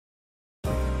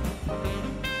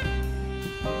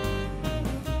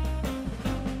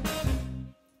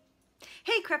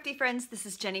Hey crafty friends, this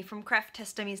is Jenny from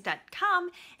crafttestdummies.com,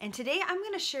 and today I'm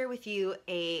going to share with you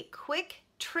a quick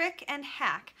trick and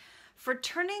hack for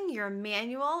turning your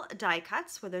manual die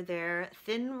cuts, whether they're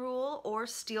thin rule or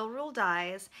steel rule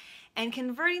dies, and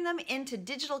converting them into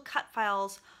digital cut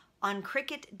files on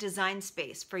Cricut Design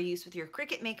Space for use with your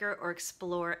Cricut Maker or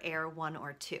Explore Air 1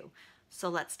 or 2. So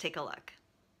let's take a look.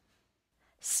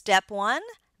 Step 1,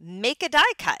 make a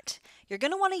die cut. You're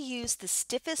going to want to use the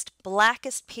stiffest,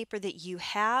 blackest paper that you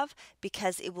have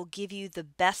because it will give you the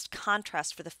best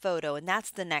contrast for the photo, and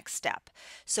that's the next step.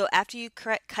 So after you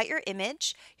cut your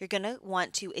image, you're going to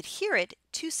want to adhere it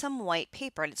to some white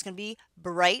paper, and it's going to be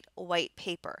bright white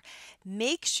paper.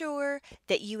 Make sure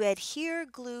that you adhere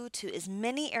glue to as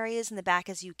many areas in the back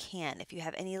as you can. If you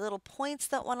have any little points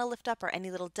that want to lift up or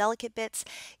any little delicate bits,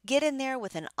 get in there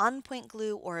with an on-point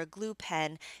glue or a glue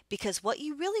pen, because what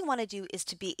you really want to do is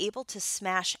to be able to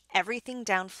smash everything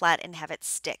down flat and have it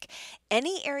stick.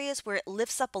 Any areas where it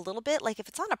lifts up a little bit, like if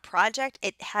it's on a project,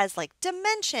 it has like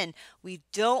dimension. We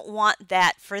don't want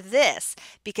that for this,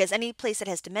 because any place that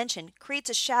has dimension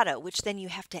creates a shadow, which then you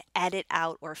have to edit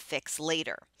out or fix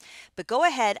later. But go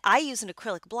ahead, I use an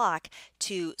acrylic block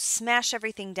to smash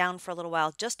everything down for a little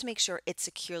while just to make sure it's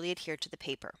securely adhered to the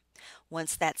paper.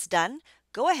 Once that's done,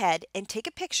 go ahead and take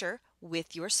a picture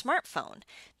with your smartphone.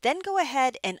 Then go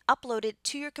ahead and upload it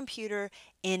to your computer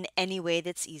in any way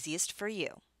that's easiest for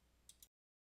you.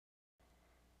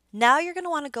 Now you're going to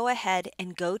want to go ahead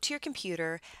and go to your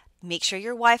computer, make sure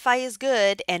your Wi-Fi is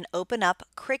good, and open up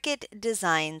Cricut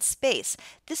Design Space.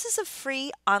 This is a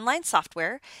free online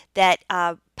software that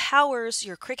powers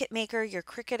your Cricut Maker, your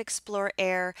Cricut Explore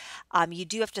Air. You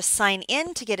do have to sign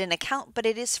in to get an account, but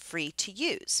it is free to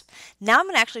use. Now I'm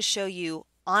going to actually show you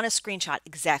on a screenshot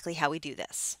exactly how we do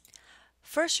this.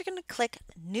 First, you're going to click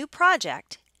New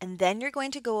Project, and then you're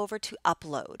going to go over to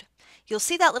Upload. You'll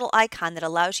see that little icon that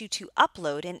allows you to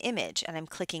upload an image, and I'm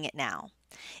clicking it now.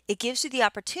 It gives you the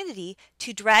opportunity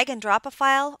to drag and drop a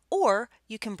file, or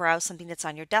you can browse something that's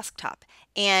on your desktop.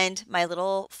 And my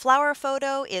little flower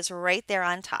photo is right there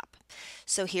on top.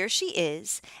 So here she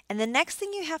is, and the next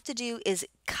thing you have to do is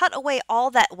cut away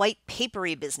all that white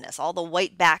papery business, all the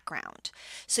white background.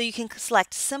 So you can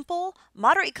select simple,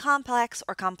 moderate complex,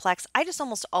 or complex. I just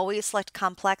almost always select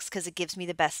complex because it gives me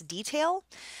the best detail.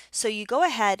 So you go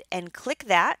ahead and click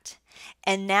that,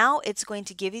 and now it's going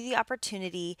to give you the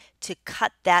opportunity to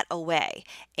cut that away.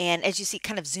 And as you see,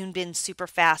 kind of zoomed in super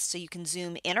fast, so you can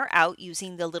zoom in or out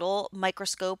using the little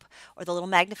microscope or the little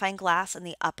magnifying glass in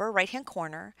the upper right hand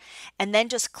corner, and then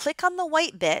just click on the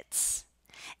white bits,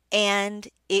 and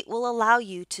it will allow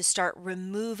you to start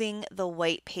removing the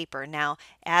white paper. Now,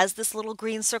 as this little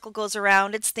green circle goes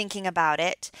around, it's thinking about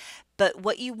it, but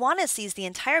what you want to see is the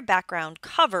entire background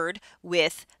covered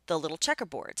with the little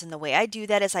checkerboards. And the way I do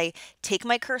that is I take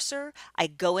my cursor, I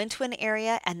go into an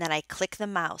area, and then I click the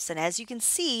mouse. And as you can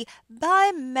see,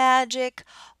 by magic,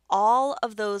 all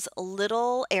of those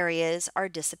little areas are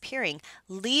disappearing,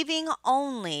 leaving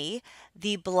only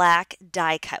the black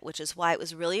die cut, which is why it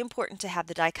was really important to have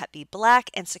the die cut be black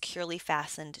and securely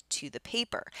fastened to the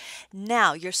paper.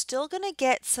 Now, you're still going to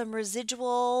get some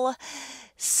residual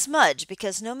smudge,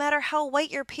 because no matter how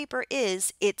white your paper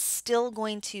is, it's still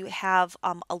going to have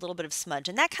a little bit of smudge,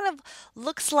 and that kind of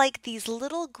looks like these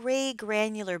little gray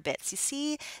granular bits. You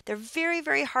see, they're very,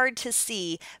 very hard to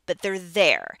see, but they're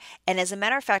there. And as a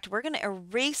matter of fact, we're going to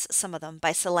erase some of them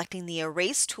by selecting the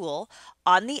erase tool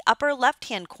on the upper left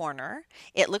hand corner.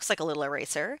 It looks like a little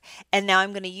eraser, and now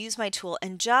I'm going to use my tool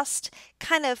and just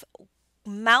kind of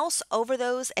mouse over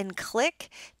those and click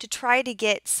to try to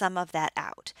get some of that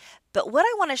out. But what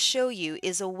I want to show you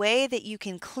is a way that you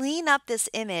can clean up this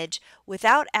image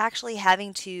without actually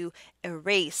having to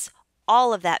erase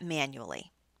all of that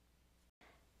manually.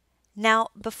 Now,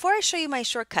 before I show you my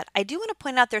shortcut, I do want to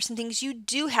point out there's some things you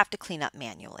do have to clean up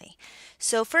manually.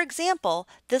 So for example,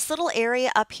 this little area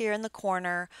up here in the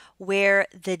corner where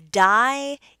the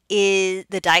die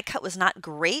cut was not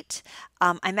great,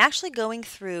 I'm actually going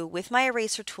through with my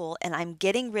eraser tool and I'm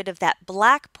getting rid of that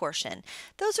black portion.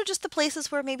 Those are just the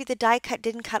places where maybe the die cut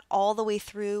didn't cut all the way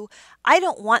through. I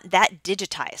don't want that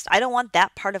digitized. I don't want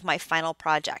that part of my final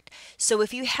project. So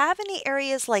if you have any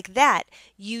areas like that,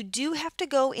 you do have to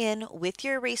go in with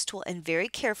your erase tool and very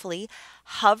carefully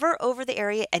hover over the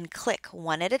area and click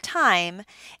one at a time,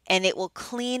 and it will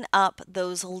clean up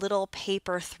those little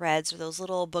paper threads or those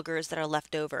little boogers that are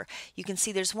left over. You can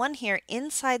see there's one here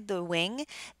inside the wing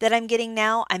that I'm getting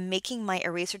now. I'm making my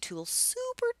eraser tool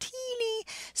super teeny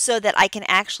so that I can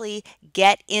actually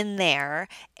get in there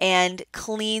and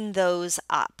clean those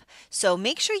up. So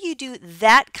make sure you do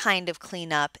that kind of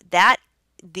cleanup. That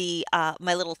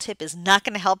my little tip is not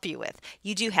going to help you with.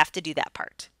 You do have to do that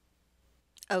part.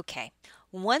 Okay,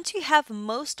 once you have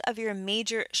most of your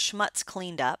major schmutz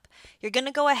cleaned up, you're going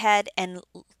to go ahead and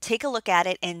take a look at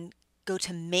it and go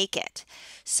to make it.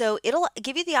 So it'll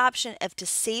give you the option of to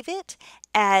save it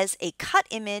as a cut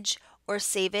image or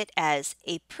save it as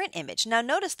a print image. Now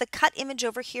notice the cut image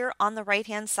over here on the right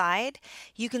hand side,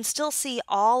 you can still see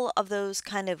all of those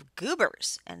kind of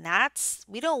goobers, and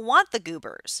we don't want the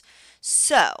goobers.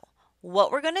 So what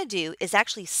we're going to do is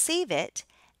actually save it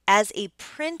as a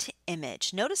print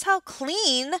image. Notice how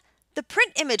clean the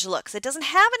print image looks. It doesn't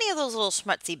have any of those little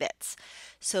schmutzy bits.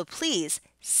 So please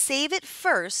save it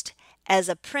first as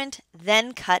a print,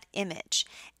 then cut image.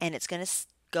 And it's going to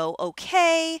go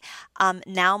okay.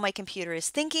 Now my computer is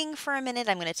thinking for a minute.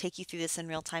 I'm going to take you through this in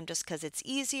real time just because it's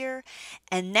easier.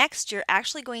 And next, you're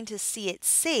actually going to see it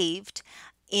saved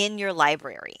in your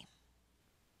library.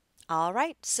 All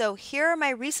right, so here are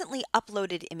my recently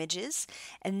uploaded images,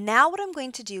 and now what I'm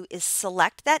going to do is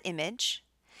select that image,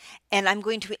 and I'm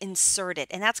going to insert it.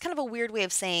 And that's kind of a weird way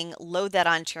of saying load that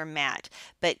onto your mat,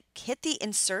 but hit the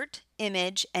insert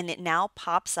image, and it now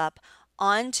pops up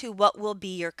onto what will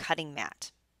be your cutting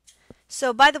mat.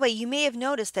 So by the way, you may have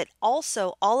noticed that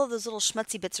also all of those little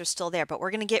schmutzy bits are still there, but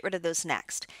we're going to get rid of those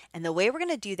next. And the way we're going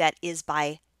to do that is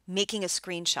by making a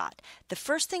screenshot. The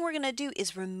first thing we're going to do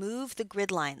is remove the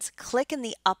grid lines. Click in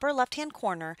the upper left hand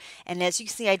corner, and as you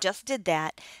can see, I just did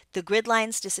that. The grid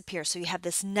lines disappear, so you have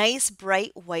this nice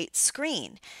bright white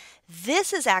screen.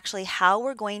 This is actually how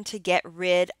we're going to get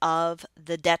rid of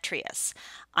the detritus.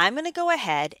 I'm going to go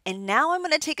ahead and now I'm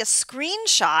going to take a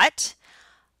screenshot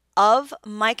of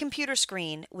my computer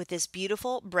screen with this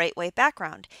beautiful bright white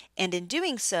background, and in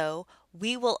doing so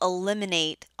we will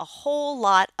eliminate a whole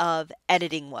lot of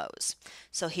editing woes.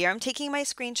 So here I'm taking my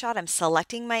screenshot, I'm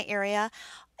selecting my area.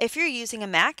 If you're using a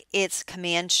Mac, it's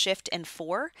Command Shift and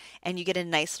 4 and you get a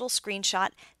nice little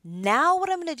screenshot. Now what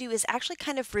I'm going to do is actually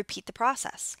kind of repeat the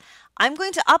process. I'm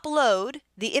going to upload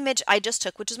the image I just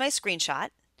took, which is my screenshot.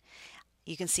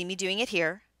 You can see me doing it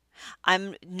here.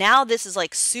 Now this is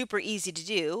like super easy to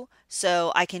do,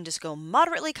 so I can just go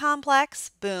moderately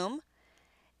complex, boom.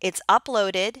 It's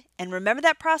uploaded, and remember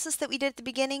that process that we did at the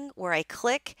beginning where I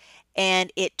click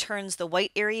and it turns the white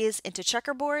areas into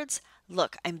checkerboards?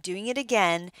 Look, I'm doing it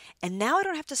again, and now I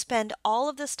don't have to spend all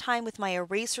of this time with my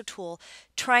eraser tool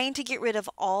trying to get rid of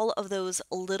all of those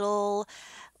little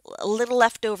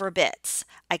leftover bits.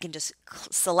 I can just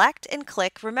select and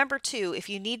click. Remember too, if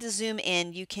you need to zoom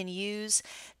in, you can use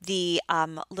the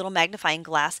little magnifying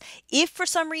glass. If for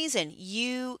some reason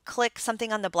you click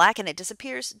something on the black and it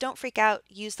disappears, don't freak out.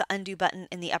 Use the undo button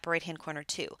in the upper right hand corner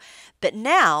too. But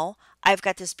now I've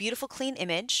got this beautiful clean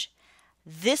image.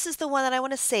 This is the one that I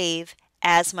want to save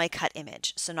as my cut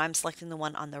image. So now I'm selecting the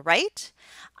one on the right.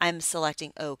 I'm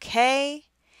selecting OK.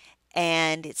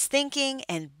 And it's thinking,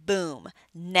 and boom,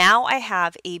 now I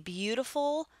have a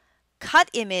beautiful cut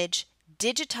image,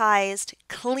 digitized,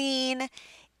 clean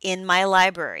in my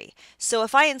library. So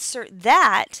if I insert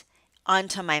that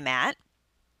onto my mat,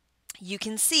 you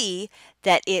can see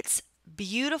that it's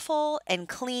beautiful and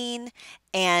clean,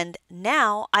 and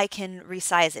now I can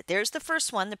resize it. There's the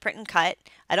first one, the print and cut.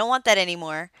 I don't want that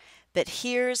anymore. But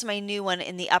here's my new one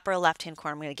in the upper left-hand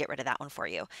corner. I'm going to get rid of that one for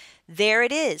you. There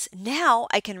it is. Now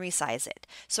I can resize it.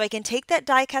 So I can take that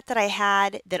die cut that I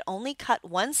had that only cut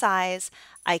one size.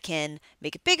 I can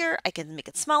make it bigger. I can make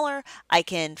it smaller. I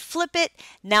can flip it.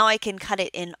 Now I can cut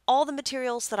it in all the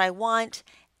materials that I want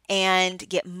and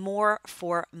get more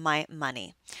for my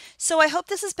money. So I hope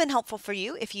this has been helpful for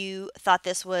you. If you thought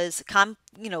this was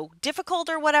difficult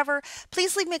or whatever,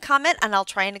 please leave me a comment and I'll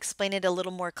try and explain it a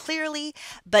little more clearly.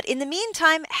 But in the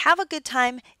meantime, have a good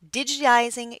time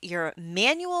digitizing your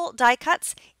manual die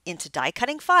cuts into die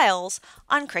cutting files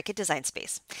on Cricut Design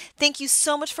Space. Thank you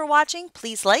so much for watching.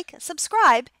 Please like,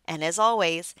 subscribe, and as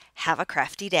always, have a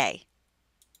crafty day.